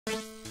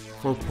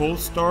For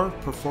Polestar,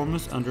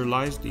 performance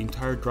underlies the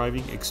entire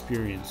driving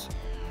experience.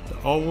 The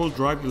all-wheel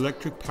drive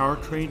electric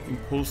powertrain in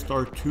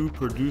Polestar 2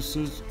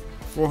 produces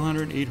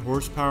 408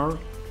 horsepower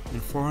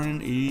and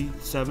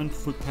 487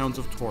 foot-pounds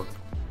of torque.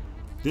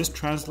 This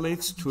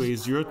translates to a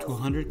 0 to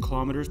 100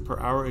 km per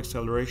hour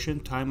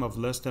acceleration time of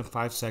less than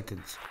 5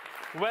 seconds.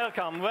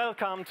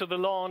 Welcome to the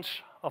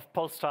launch of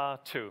Polestar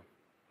 2.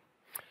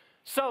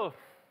 So,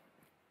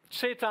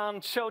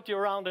 Chetan showed you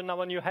around in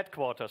our new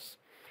headquarters.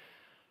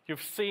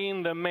 You've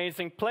seen the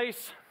amazing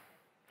place.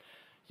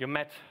 You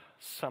met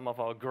some of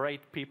our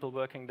great people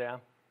working there.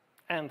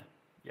 And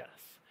yes,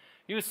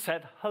 you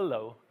said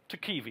hello to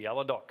Kiwi,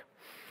 our dog.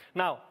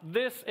 Now,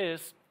 this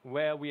is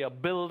where we are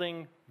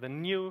building the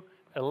new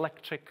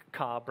electric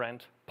car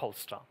brand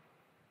Polestar.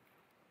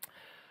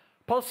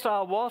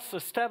 Polestar was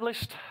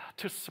established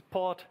to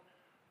support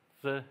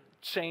the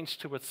change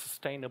towards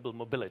sustainable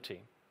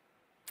mobility.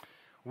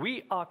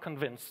 We are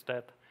convinced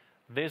that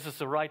this is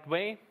the right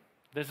way,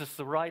 this is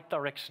the right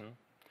direction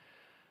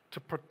to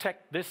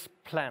protect this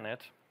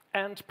planet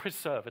and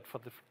preserve it for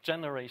the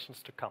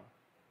generations to come.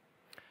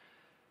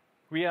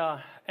 We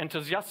are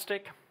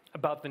enthusiastic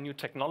about the new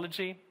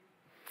technology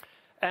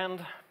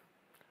and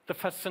the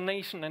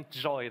fascination and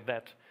joy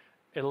that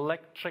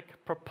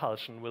electric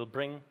propulsion will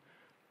bring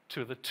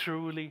to the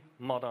truly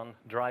modern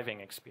driving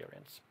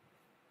experience.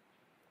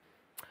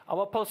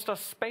 Our Polestar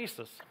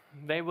spaces,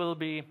 they will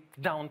be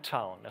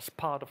downtown as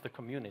part of the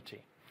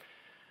community.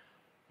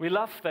 We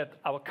love that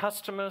our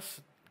customers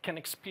can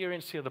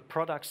experience here the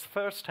products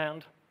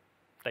firsthand,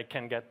 they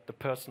can get the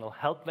personal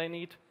help they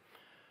need,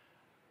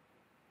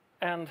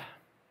 and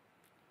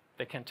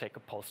they can take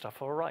a Polestar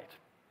for a ride.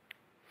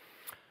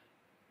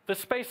 The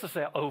spaces,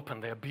 they're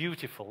open, they're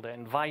beautiful, they're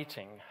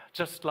inviting,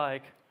 just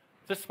like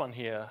this one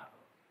here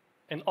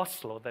in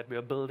Oslo that we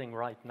are building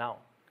right now.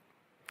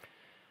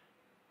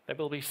 There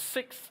will be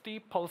 60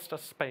 Polestar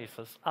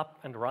spaces up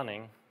and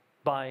running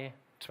by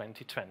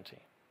 2020.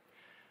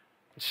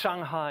 In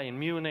Shanghai, in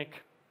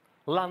Munich,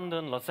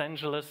 London, Los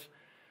Angeles,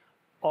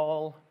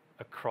 all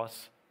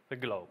across the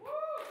globe.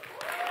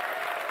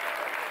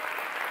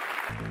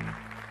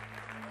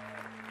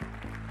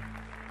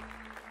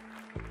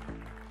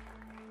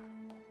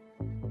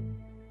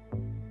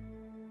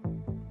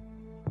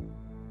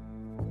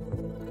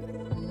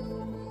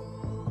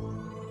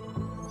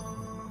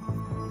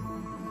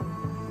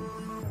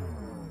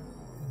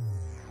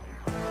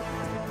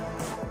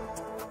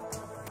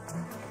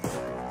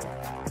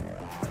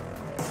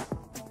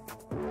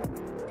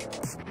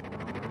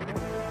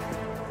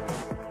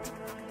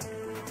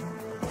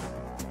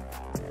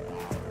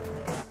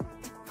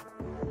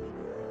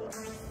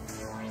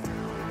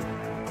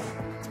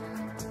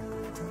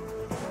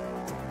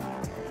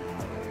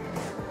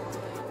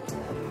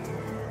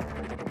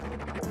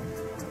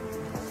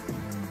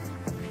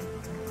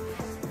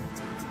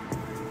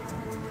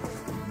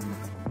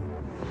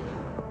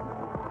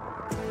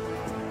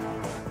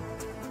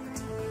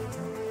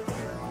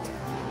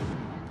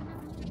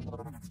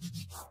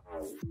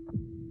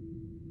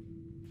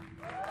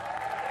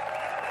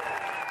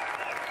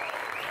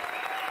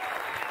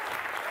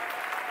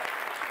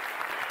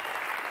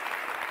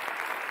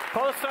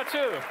 Polestar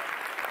 2.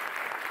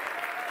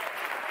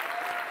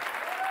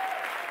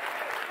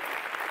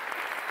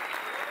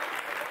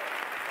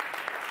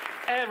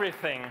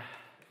 Everything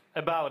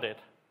about it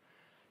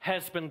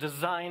has been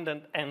designed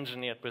and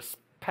engineered with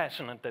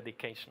passion and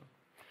dedication.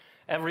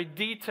 Every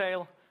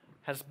detail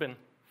has been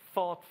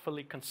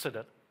thoughtfully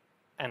considered,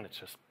 and it's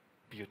just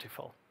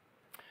beautiful.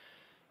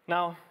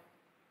 Now,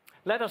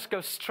 let us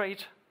go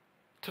straight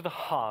to the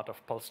heart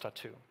of Polestar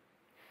 2.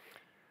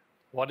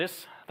 What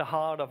is the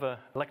heart of an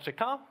electric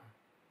car?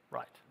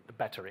 Right, the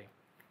battery.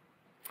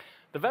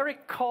 The very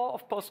core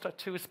of Polestar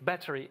 2's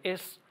battery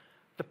is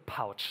the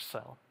pouch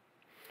cell.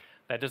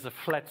 That is a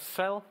flat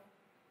cell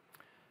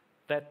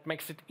that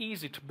makes it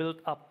easy to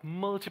build up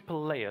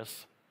multiple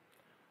layers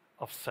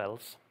of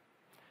cells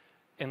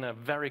in a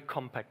very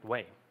compact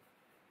way.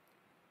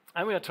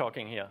 And we are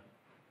talking here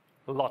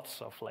lots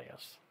of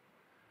layers,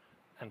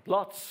 and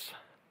lots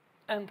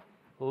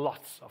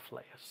of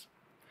layers.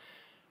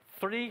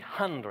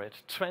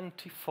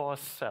 324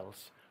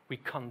 cells we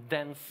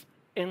condense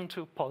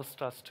into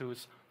Polestar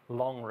 2's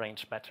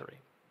long-range battery.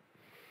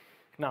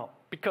 Now,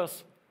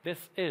 because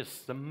this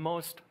is the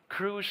most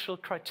crucial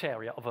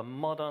criteria of a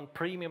modern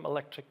premium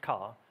electric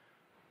car,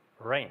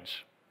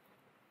 range.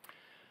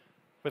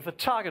 With a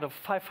target of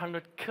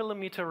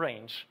 500-kilometer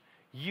range,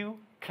 you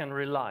can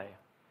rely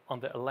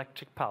on the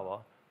electric power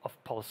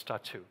of Polestar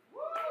 2.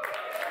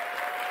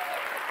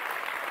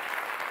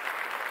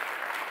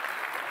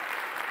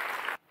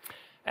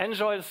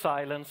 Enjoy the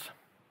silence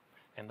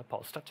in the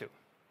Polestar 2.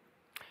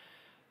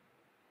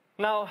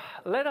 Now,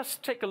 let us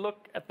take a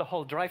look at the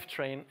whole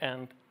drivetrain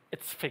and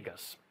its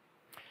figures.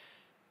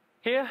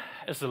 Here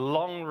is a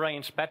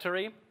long-range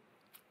battery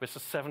with a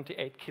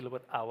 78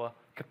 kilowatt-hour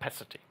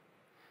capacity.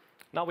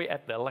 Now we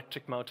add the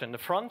electric motor in the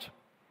front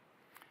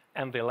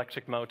and the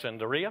electric motor in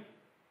the rear,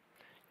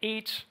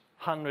 each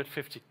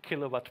 150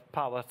 kilowatt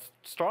power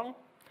strong,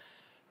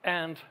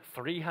 and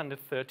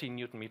 330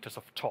 Newton meters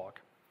of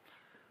torque.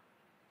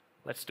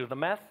 Let's do the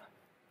math.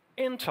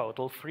 In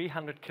total,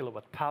 300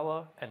 kilowatt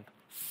power and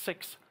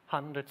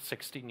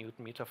 660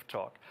 Newton meter of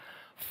torque.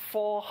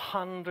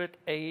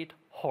 408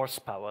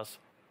 horsepower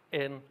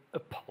in a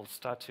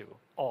Polestar 2.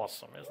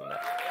 Awesome, isn't it?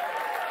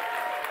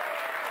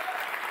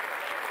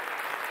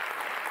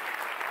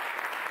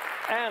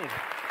 And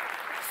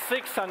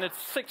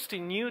 660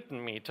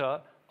 Newton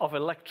meter of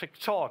electric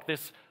torque,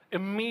 this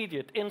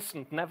immediate,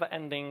 instant,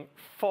 never-ending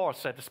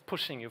force that is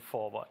pushing you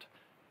forward.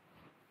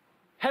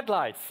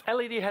 Headlights,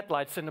 LED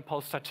headlights in the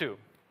Polestar 2.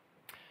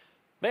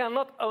 They are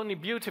not only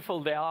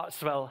beautiful, they are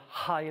as well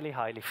highly,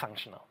 highly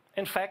functional.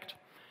 In fact,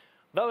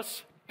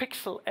 those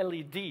pixel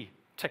LED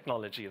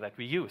technology that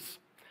we use,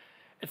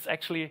 it's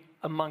actually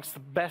amongst the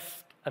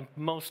best and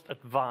most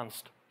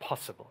advanced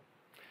possible.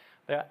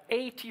 There are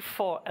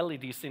 84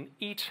 LEDs in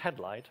each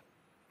headlight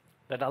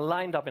that are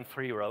lined up in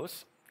 3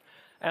 rows,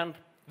 and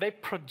they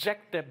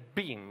project their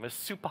beam with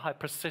super high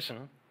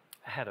precision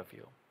ahead of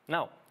you.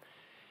 Now,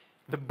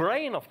 the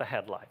brain of the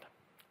headlight,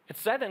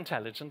 it's that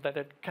intelligent that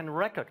it can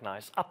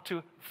recognize up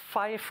to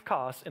 5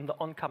 cars in the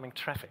oncoming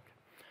traffic.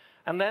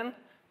 And then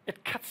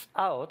it cuts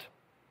out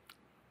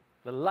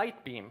the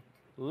light beam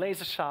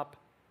laser sharp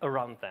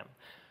around them,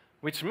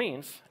 which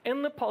means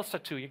in the Polestar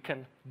 2 you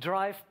can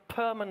drive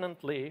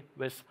permanently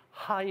with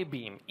high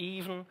beam,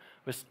 even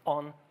with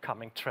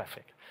oncoming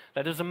traffic.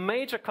 That is a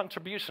major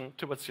contribution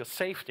towards your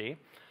safety,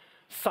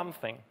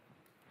 something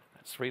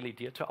that's really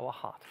dear to our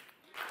heart.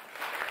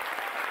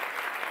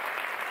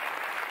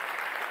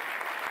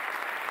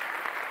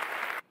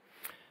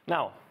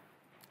 Now,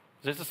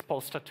 this is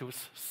Polestar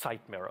 2's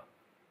side mirror.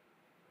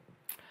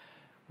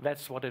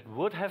 That's what it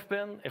would have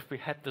been if we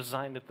had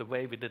designed it the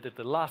way we did it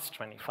the last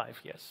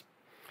 25 years.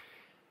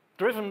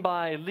 Driven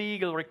by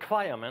legal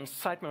requirements,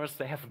 side mirrors,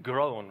 they have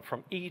grown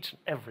from each and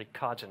every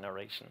car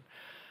generation.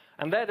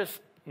 And that is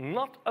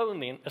not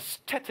only an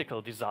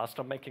aesthetical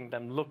disaster, making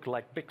them look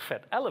like big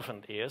fat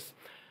elephant ears,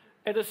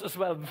 it is as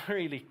well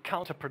really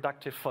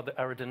counterproductive for the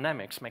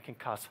aerodynamics, making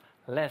cars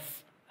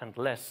less and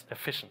less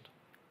efficient.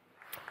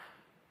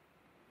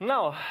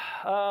 Now,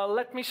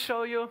 let me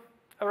show you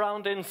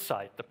around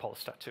inside the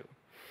Polestar 2.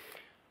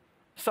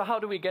 So how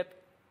do we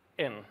get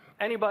in?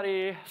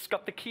 Anybody has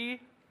got the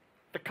key,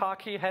 the car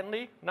key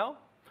handy? No?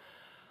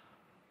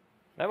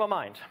 Never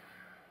mind.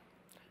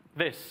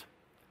 This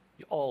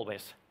you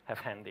always have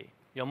handy,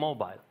 your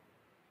mobile.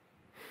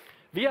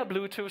 Via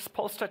Bluetooth,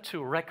 Polestar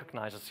 2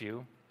 recognizes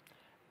you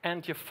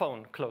and your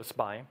phone close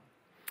by,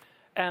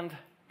 and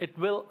it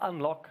will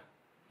unlock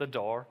the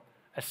door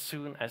as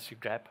soon as you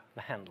grab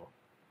the handle.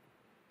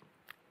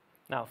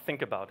 Now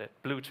think about it,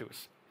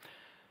 Bluetooth.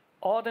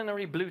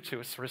 Ordinary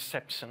Bluetooth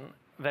reception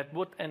that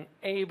would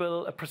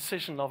enable a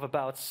precision of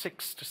about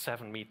 6 to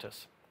 7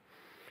 meters.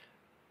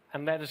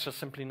 And that is just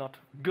simply not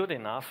good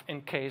enough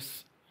in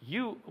case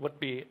you would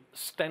be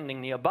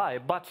standing nearby,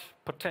 but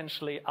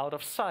potentially out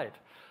of sight,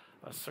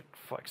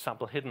 for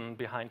example, hidden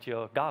behind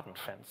your garden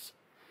fence.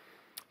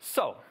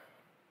 So,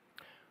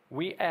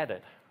 we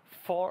added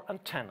 4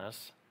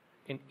 antennas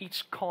in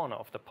each corner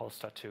of the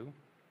Polestar 2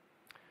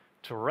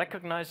 to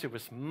recognize you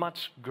with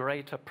much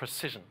greater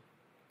precision.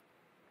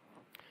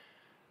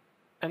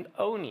 And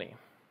only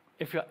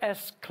if you're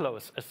as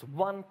close as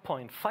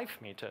 1.5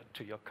 meters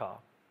to your car,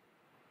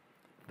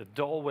 the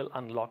door will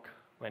unlock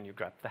when you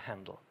grab the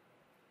handle.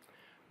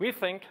 We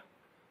think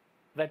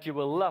that you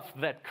will love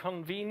that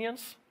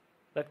convenience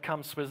that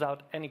comes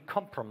without any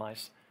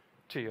compromise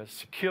to your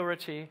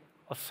security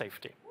or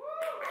safety.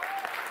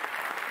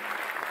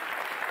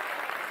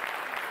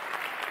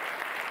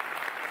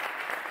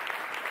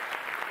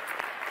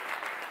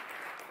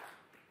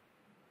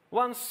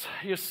 Once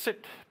you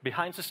sit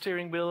behind the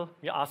steering wheel,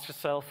 you ask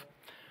yourself,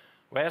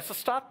 where's the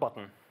start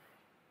button?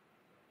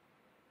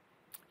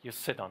 You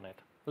sit on it,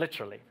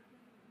 literally,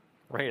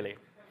 really.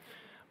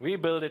 We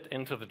build it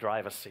into the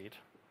driver's seat,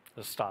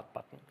 the start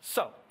button.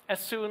 So, as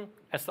soon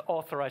as the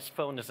authorized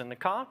phone is in the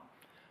car,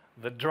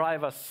 the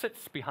driver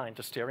sits behind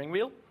the steering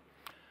wheel,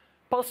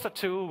 Polestar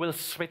 2 will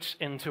switch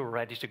into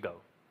ready to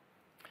go.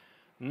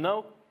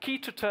 No key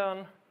to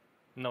turn,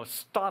 no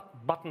start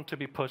button to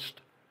be pushed.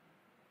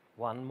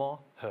 One more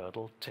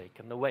hurdle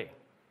taken away.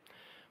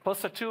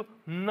 Polestar 2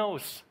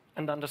 knows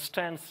and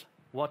understands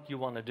what you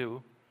want to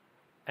do,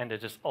 and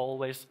it is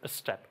always a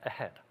step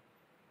ahead.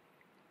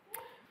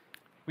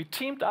 We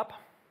teamed up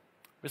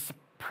with the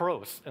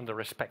pros in the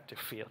respective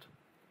field.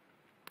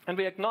 And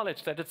we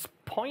acknowledge that it's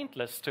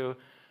pointless to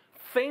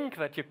think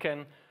that you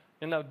can,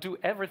 do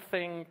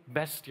everything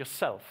best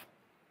yourself.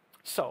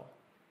 So,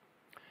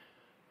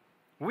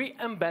 we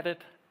embedded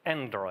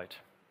Android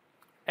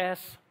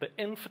as the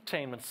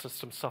infotainment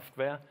system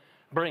software,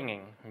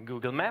 bringing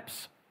Google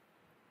Maps,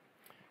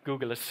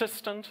 Google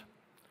Assistant,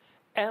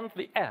 and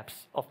the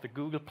apps of the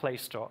Google Play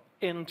Store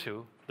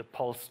into the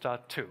Polestar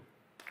 2.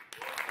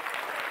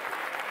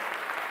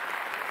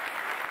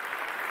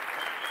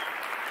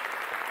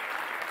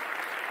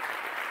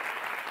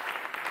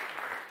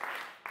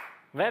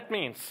 That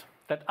means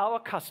that our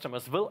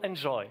customers will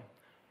enjoy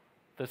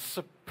the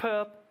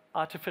superb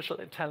artificial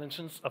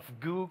intelligence of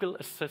Google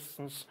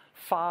Assistant's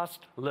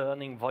fast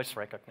learning voice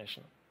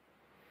recognition.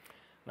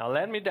 Now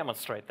let me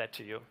demonstrate that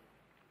to you.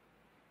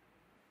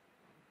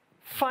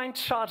 Find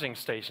charging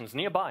stations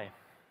nearby.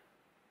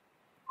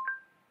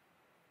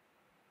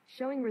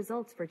 Showing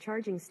results for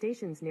charging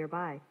stations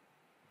nearby.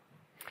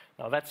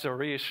 Now that's a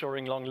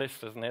reassuring long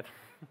list, isn't it?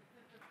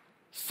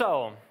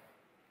 So,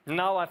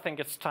 now I think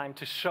it's time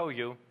to show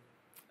you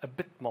a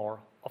bit more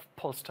of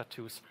Polestar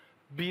 2's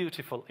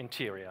beautiful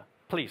interior.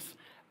 Please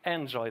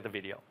enjoy the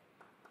video.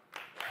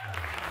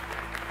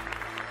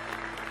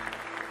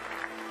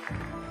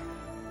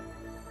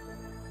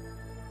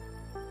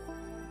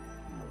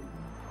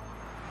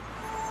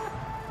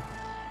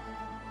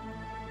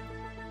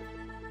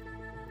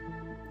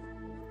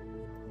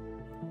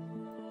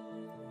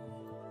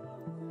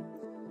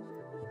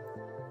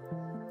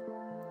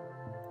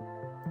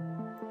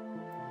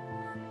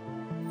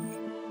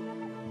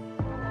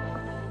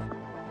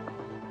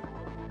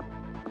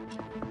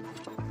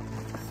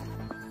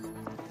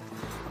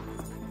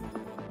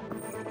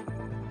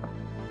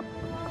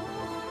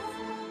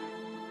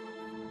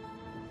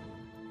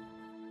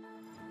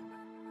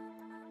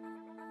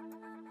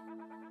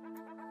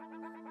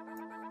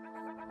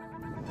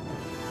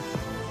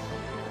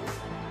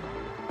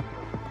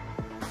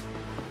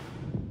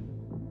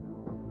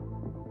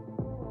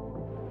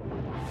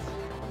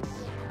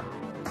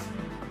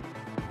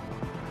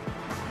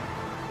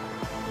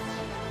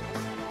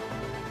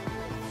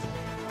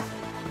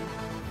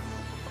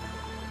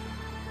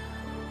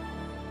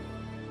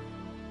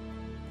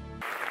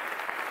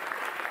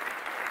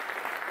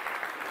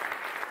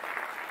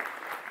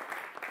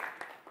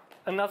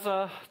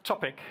 Another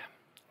topic,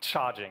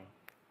 charging.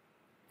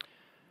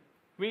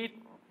 We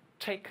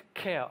take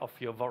care of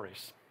your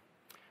worries.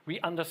 We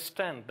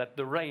understand that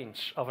the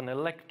range of an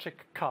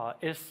electric car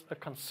is a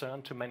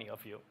concern to many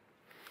of you.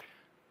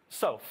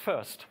 So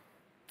first,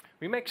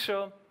 we make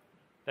sure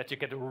that you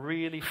get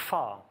really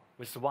far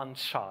with one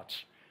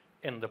charge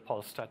in the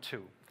Polestar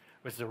 2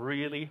 with a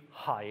really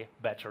high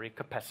battery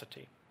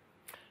capacity.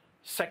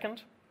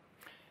 Second,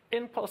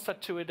 in Polestar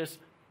 2 it is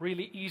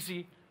really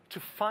easy to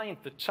find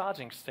the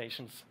charging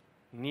stations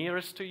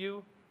nearest to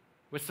you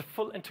with the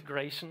full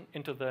integration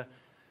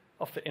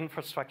of the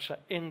infrastructure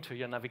into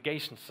your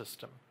navigation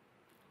system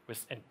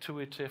with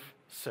intuitive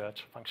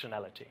search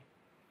functionality.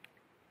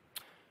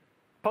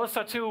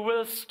 Polestar 2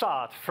 will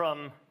start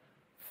from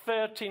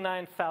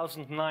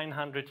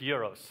 39,900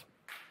 euros.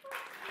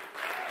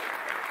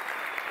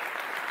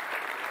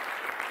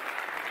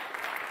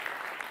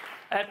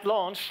 At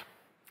launch,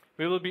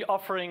 we will be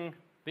offering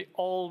the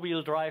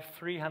all-wheel drive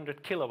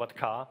 300 kilowatt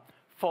car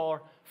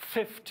for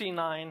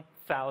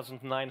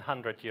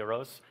 59,900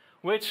 euros,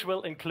 which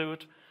will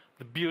include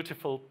the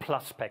beautiful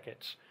Plus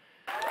package.